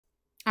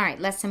All right,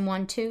 lesson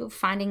 1-2,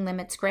 finding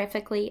limits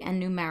graphically and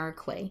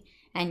numerically.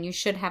 And you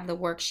should have the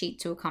worksheet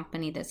to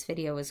accompany this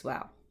video as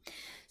well.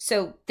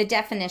 So the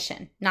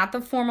definition, not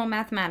the formal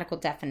mathematical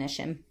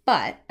definition,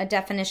 but a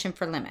definition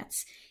for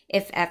limits.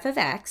 If f of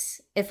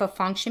x, if a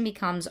function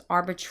becomes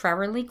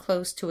arbitrarily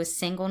close to a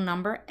single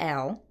number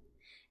L,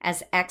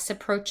 as x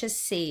approaches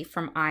c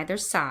from either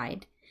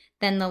side,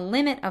 then the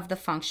limit of the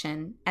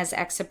function as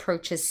x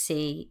approaches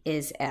c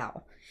is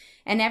L.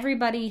 And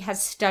everybody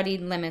has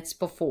studied limits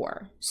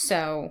before.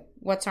 So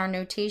what's our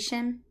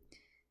notation?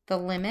 The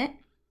limit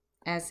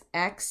as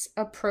x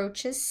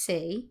approaches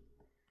c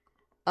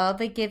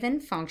of a given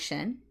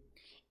function,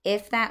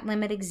 if that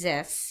limit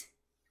exists,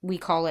 we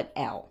call it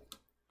L.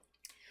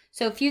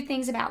 So a few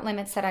things about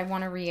limits that I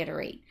want to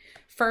reiterate.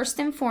 First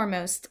and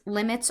foremost,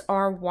 limits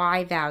are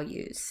y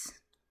values.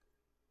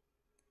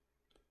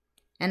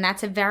 And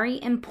that's a very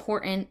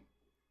important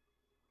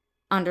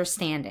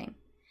understanding.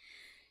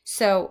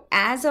 So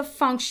as a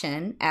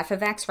function, f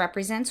of x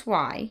represents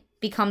y,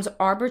 becomes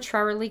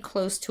arbitrarily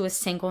close to a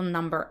single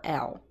number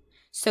L.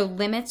 So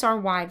limits are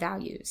y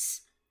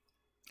values.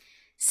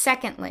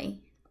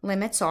 Secondly,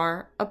 limits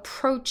are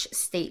approach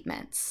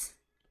statements.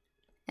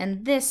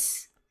 And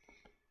this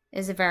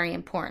is a very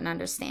important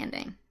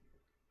understanding.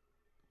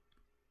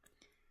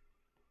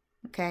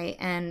 Okay,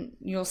 and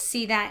you'll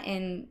see that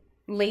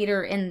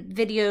later in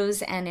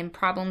videos and in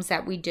problems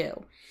that we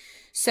do.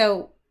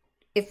 So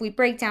if we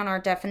break down our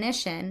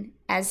definition,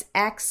 as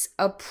x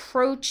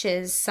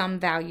approaches some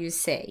value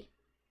c,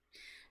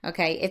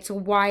 okay, it's a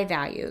y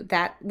value.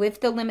 That if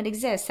the limit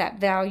exists, that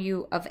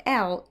value of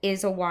L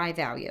is a y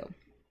value.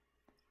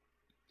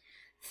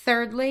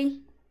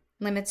 Thirdly,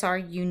 limits are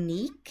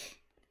unique,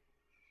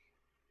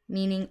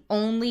 meaning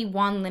only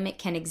one limit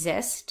can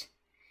exist.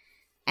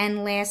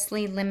 And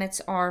lastly,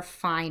 limits are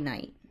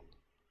finite.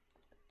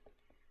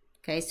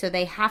 Okay, so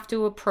they have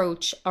to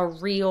approach a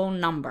real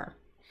number.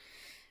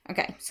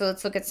 Okay, so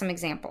let's look at some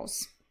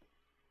examples.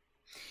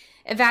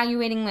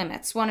 Evaluating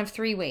limits, one of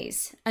three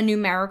ways. A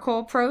numerical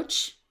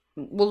approach.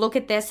 We'll look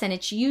at this, and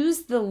it's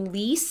used the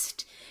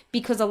least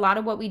because a lot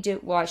of what we do,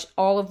 well,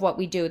 all of what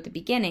we do at the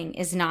beginning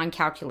is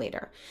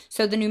non-calculator.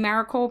 So the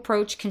numerical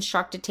approach,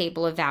 construct a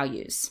table of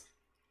values.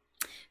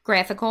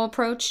 Graphical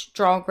approach,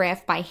 draw a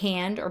graph by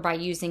hand or by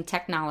using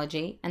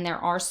technology. And there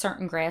are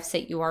certain graphs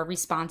that you are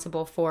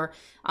responsible for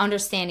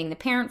understanding the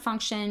parent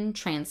function,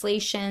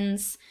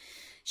 translations,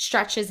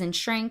 stretches and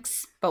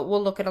shrinks, but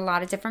we'll look at a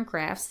lot of different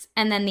graphs.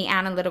 And then the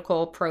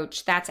analytical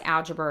approach, that's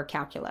algebra or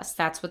calculus.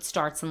 That's what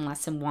starts in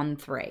lesson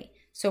 1-3.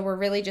 So we're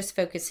really just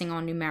focusing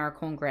on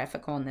numerical and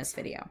graphical in this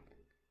video.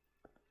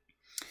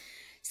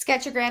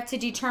 Sketch a graph to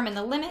determine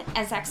the limit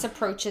as x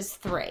approaches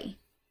 3.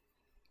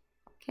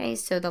 Okay,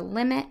 so the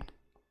limit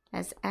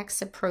as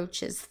x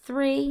approaches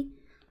 3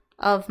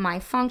 of my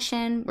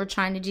function, we're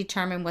trying to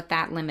determine what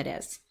that limit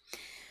is.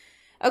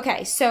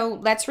 Okay, so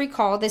let's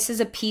recall this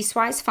is a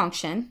piecewise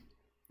function.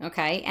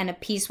 Okay, and a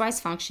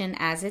piecewise function,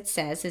 as it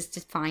says, is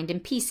defined in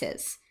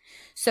pieces.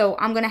 So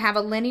I'm going to have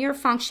a linear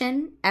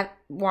function at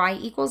y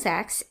equals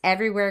x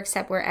everywhere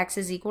except where x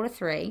is equal to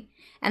 3.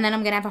 And then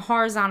I'm going to have a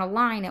horizontal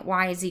line at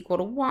y is equal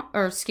to 1,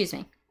 or excuse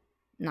me,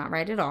 not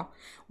right at all.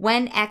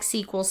 When x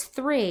equals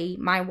 3,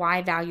 my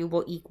y value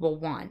will equal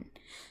 1.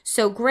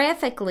 So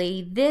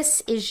graphically,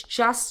 this is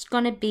just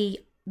going to be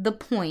the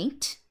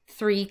point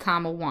 3,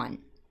 1.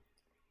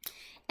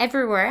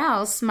 Everywhere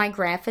else, my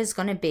graph is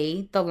going to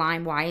be the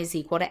line y is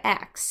equal to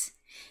x.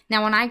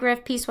 Now, when I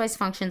graph piecewise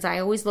functions, I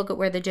always look at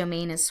where the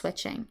domain is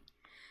switching.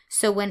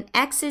 So when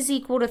x is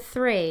equal to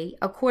 3,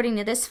 according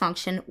to this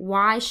function,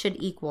 y should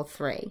equal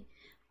 3.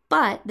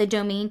 But the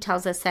domain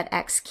tells us that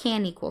x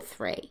can equal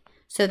 3.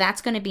 So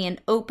that's going to be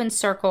an open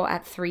circle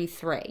at 3,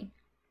 3.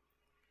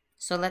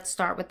 So let's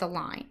start with the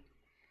line.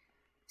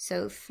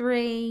 So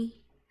 3,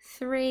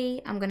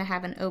 3, I'm going to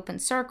have an open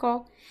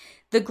circle.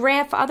 The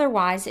graph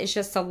otherwise is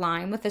just a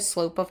line with a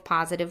slope of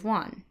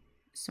 +1.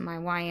 So my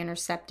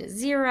y-intercept is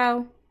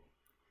 0.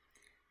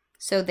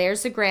 So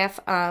there's the graph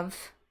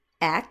of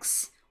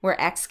x,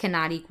 where x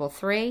cannot equal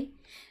 3.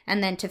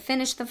 And then to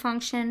finish the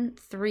function,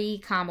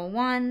 3,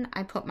 1,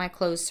 I put my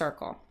closed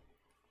circle.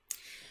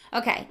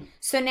 Okay,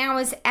 so now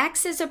as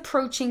x is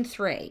approaching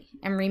 3,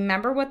 and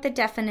remember what the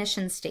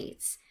definition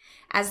states,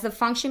 as the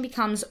function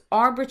becomes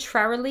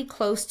arbitrarily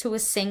close to a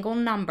single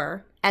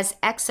number, as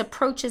x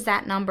approaches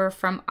that number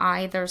from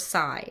either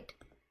side.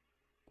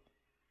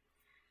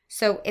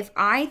 So if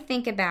I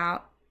think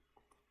about,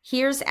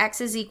 here's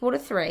x is equal to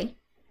 3.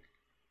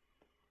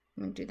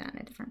 I'm going to do that in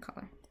a different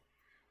color.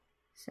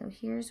 So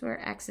here's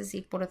where x is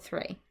equal to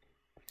 3.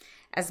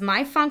 As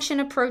my function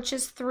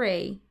approaches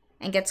 3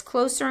 and gets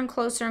closer and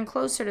closer and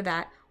closer to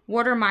that,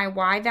 what are my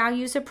y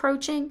values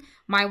approaching?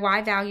 My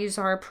y values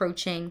are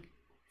approaching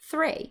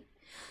 3.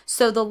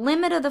 So the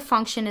limit of the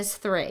function is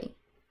 3.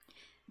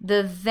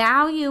 The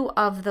value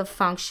of the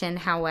function,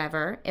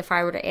 however, if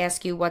I were to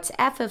ask you what's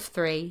f of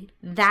 3,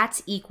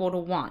 that's equal to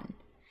 1.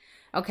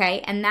 Okay,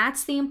 and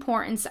that's the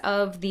importance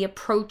of the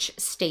approach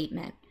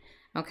statement.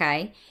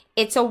 okay?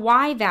 It's a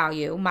y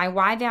value. My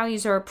y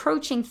values are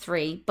approaching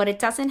 3, but it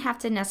doesn't have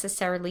to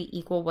necessarily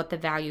equal what the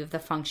value of the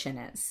function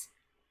is.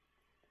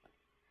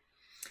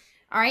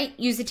 All right,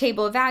 use the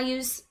table of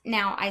values.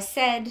 Now, I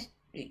said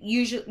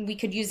usually we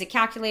could use a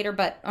calculator,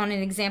 but on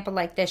an example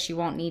like this, you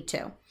won't need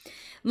to.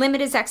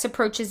 Limit as x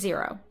approaches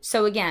 0.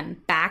 So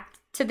again, back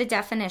to the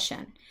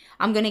definition.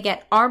 I'm going to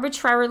get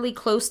arbitrarily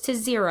close to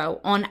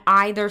 0 on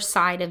either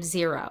side of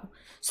 0.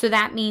 So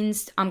that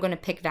means I'm going to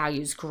pick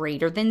values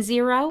greater than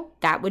 0.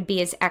 That would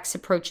be as x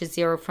approaches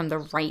 0 from the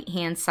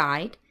right-hand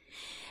side.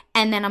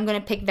 And then I'm going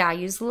to pick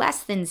values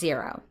less than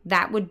 0.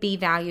 That would be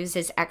values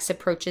as x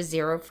approaches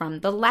 0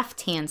 from the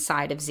left-hand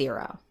side of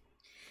 0.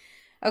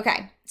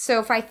 Okay, so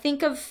if I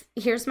think of,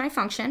 here's my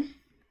function,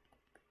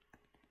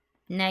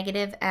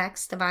 negative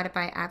x divided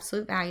by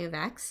absolute value of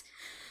x.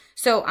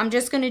 So I'm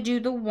just going to do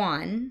the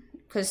 1,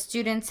 because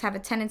students have a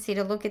tendency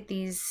to look at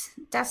these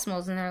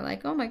decimals and they're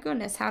like, oh my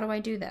goodness, how do I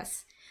do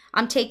this?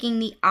 I'm taking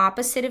the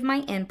opposite of my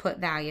input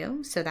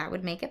value, so that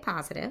would make it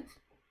positive.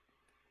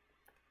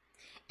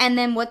 And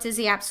then what does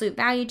the absolute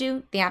value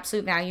do? The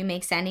absolute value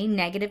makes any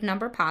negative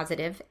number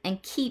positive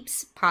and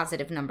keeps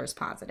positive numbers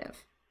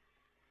positive.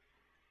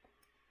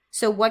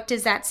 So what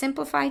does that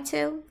simplify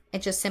to?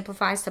 It just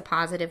simplifies to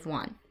positive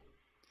 1.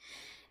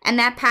 And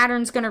that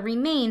pattern's going to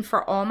remain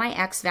for all my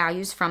x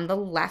values from the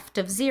left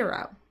of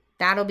 0.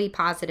 That'll be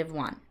positive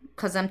 1,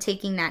 because I'm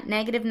taking that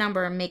negative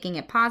number and making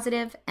it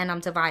positive, and I'm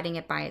dividing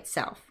it by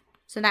itself.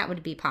 So that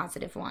would be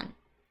positive 1.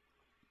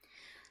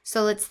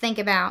 So let's think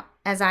about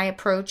as I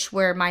approach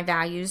where my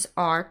values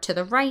are to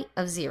the right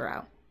of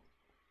 0.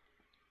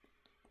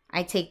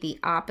 I take the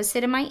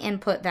opposite of my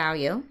input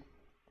value,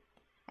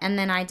 and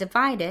then I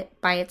divide it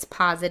by its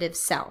positive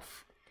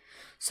self.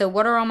 So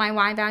what are all my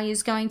y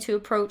values going to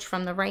approach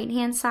from the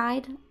right-hand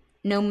side?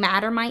 No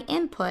matter my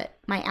input,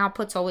 my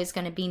output's always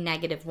going to be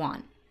negative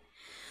 1.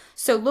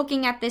 So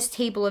looking at this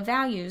table of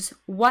values,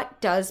 what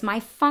does my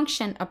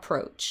function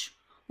approach?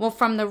 Well,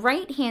 from the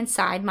right-hand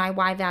side, my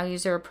y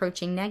values are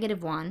approaching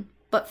negative 1,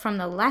 but from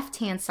the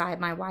left-hand side,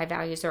 my y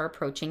values are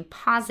approaching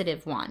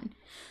positive 1.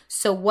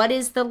 So what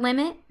is the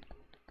limit?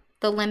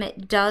 The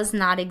limit does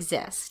not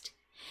exist.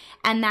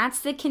 And that's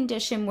the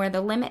condition where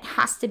the limit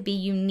has to be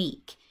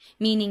unique,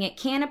 meaning it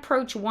can't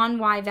approach one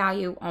y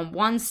value on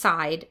one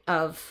side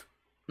of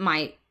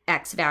my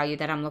x value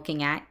that I'm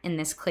looking at, in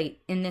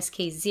this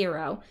case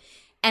 0,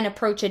 and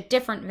approach a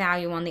different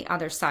value on the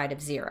other side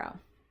of 0.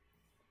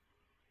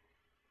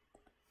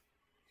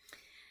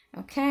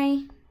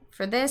 Okay,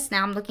 for this,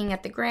 now I'm looking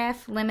at the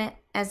graph, limit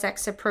as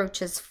x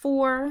approaches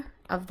 4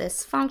 of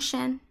this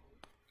function.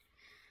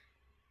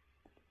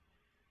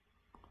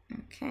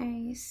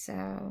 Okay,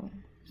 so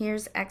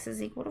here's x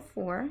is equal to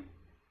 4.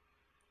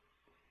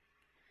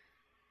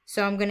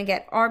 So I'm going to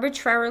get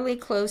arbitrarily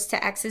close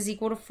to x is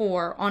equal to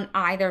 4 on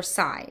either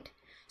side.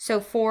 So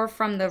 4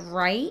 from the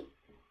right,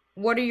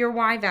 what are your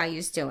y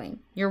values doing?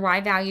 Your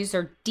y values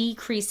are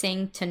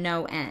decreasing to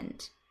no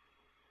end.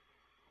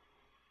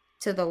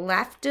 To the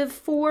left of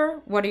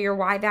 4, what are your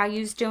y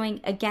values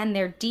doing? Again,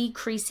 they're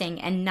decreasing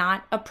and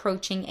not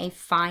approaching a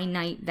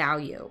finite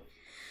value.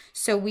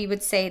 So we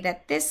would say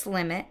that this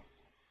limit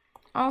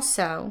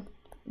also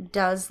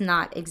does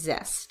not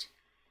exist.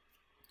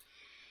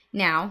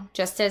 Now,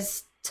 just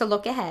as to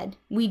look ahead,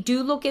 we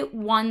do look at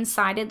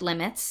one-sided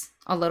limits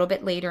a little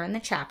bit later in the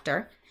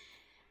chapter.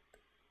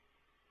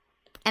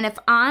 And if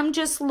I'm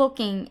just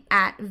looking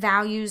at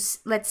values,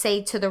 let's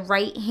say to the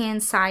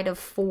right-hand side of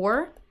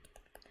 4,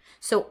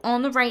 so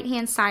on the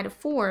right-hand side of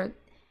 4,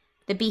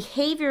 the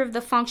behavior of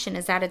the function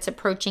is that it's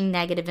approaching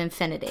negative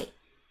infinity.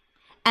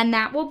 And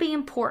that will be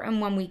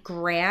important when we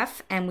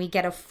graph and we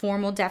get a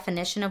formal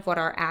definition of what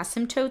our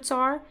asymptotes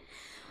are.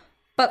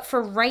 But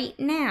for right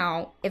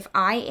now, if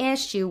I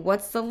asked you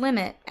what's the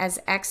limit as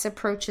x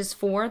approaches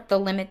 4, the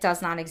limit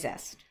does not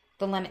exist.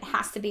 The limit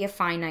has to be a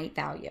finite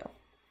value.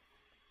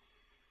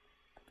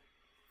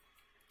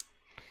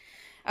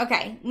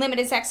 Okay, limit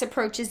as x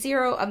approaches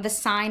 0 of the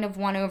sine of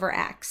 1 over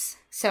x.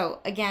 So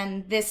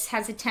again, this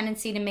has a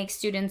tendency to make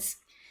students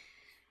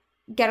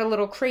get a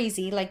little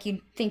crazy, like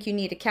you think you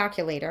need a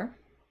calculator.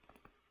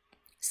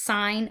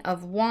 Sine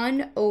of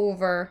 1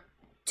 over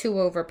 2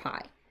 over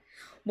pi.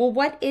 Well,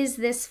 what is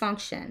this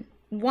function?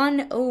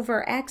 1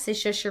 over x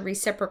is just your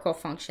reciprocal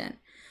function.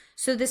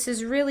 So this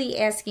is really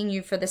asking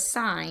you for the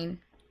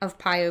sine of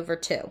pi over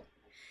 2.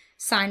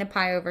 Sine of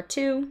pi over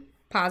 2,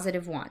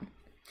 positive 1.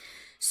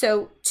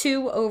 So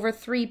 2 over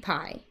 3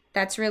 pi,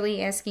 that's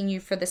really asking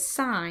you for the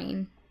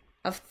sine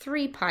of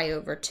 3 pi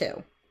over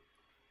 2.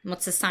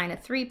 What's the sine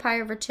of 3 pi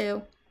over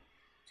 2?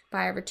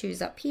 Pi over 2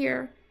 is up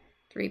here.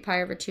 3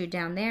 pi over 2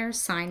 down there.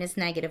 Sine is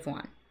negative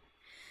 1.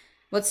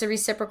 What's the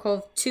reciprocal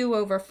of 2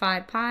 over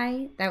 5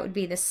 pi? That would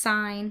be the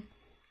sine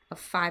of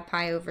 5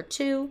 pi over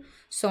 2.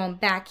 So I'm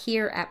back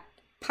here at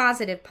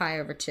positive pi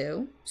over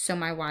 2. So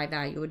my y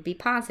value would be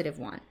positive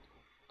 1.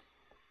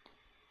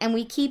 And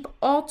we keep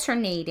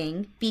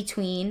alternating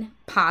between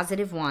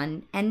positive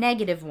 1 and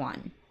negative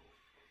 1.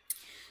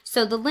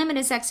 So the limit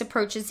as x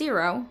approaches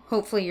 0,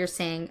 hopefully you're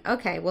saying,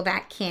 okay, well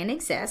that can't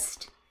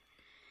exist.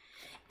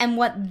 And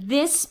what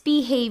this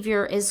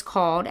behavior is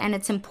called, and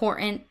it's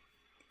important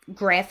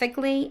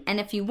graphically, and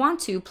if you want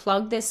to,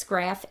 plug this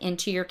graph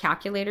into your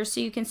calculator so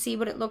you can see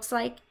what it looks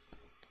like.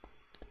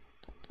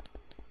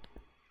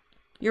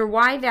 Your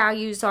y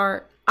values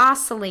are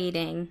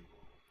oscillating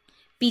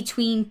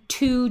between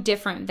two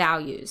different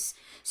values.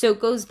 So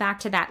it goes back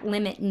to that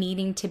limit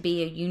needing to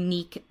be a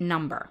unique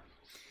number.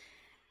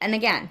 And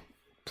again,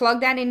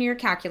 plug that into your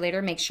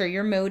calculator, make sure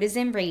your mode is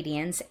in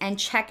radians, and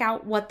check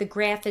out what the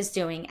graph is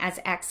doing as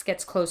x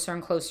gets closer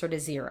and closer to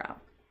 0.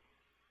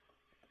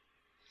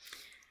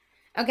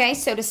 Okay,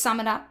 so to sum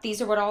it up,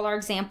 these are what all our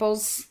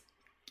examples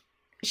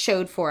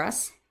showed for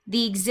us.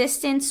 The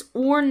existence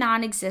or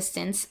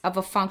non-existence of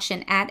a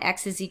function at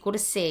x is equal to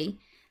c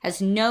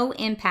has no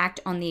impact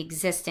on the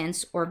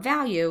existence or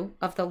value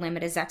of the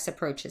limit as x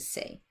approaches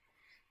c.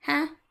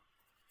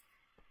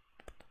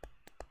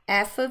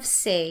 F of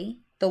c,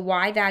 the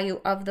y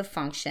value of the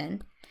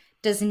function,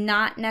 does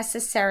not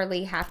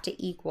necessarily have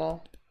to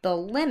equal the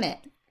limit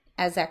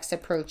as x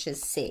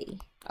approaches c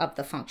of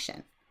the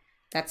function.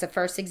 That's the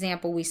first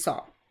example we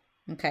saw,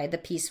 okay, the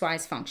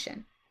piecewise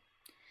function.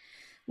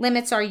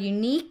 Limits are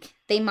unique.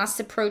 They must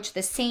approach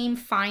the same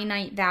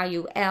finite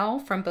value L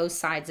from both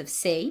sides of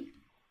C.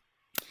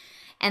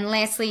 And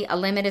lastly, a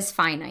limit is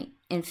finite.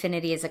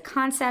 Infinity is a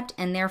concept,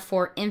 and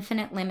therefore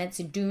infinite limits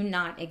do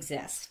not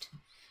exist.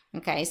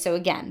 Okay, so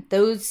again,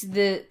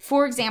 the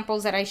 4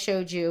 examples that I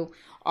showed you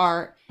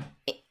are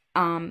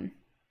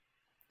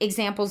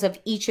examples of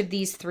each of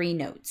these 3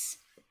 notes.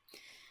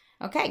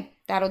 Okay,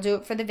 that'll do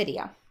it for the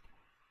video.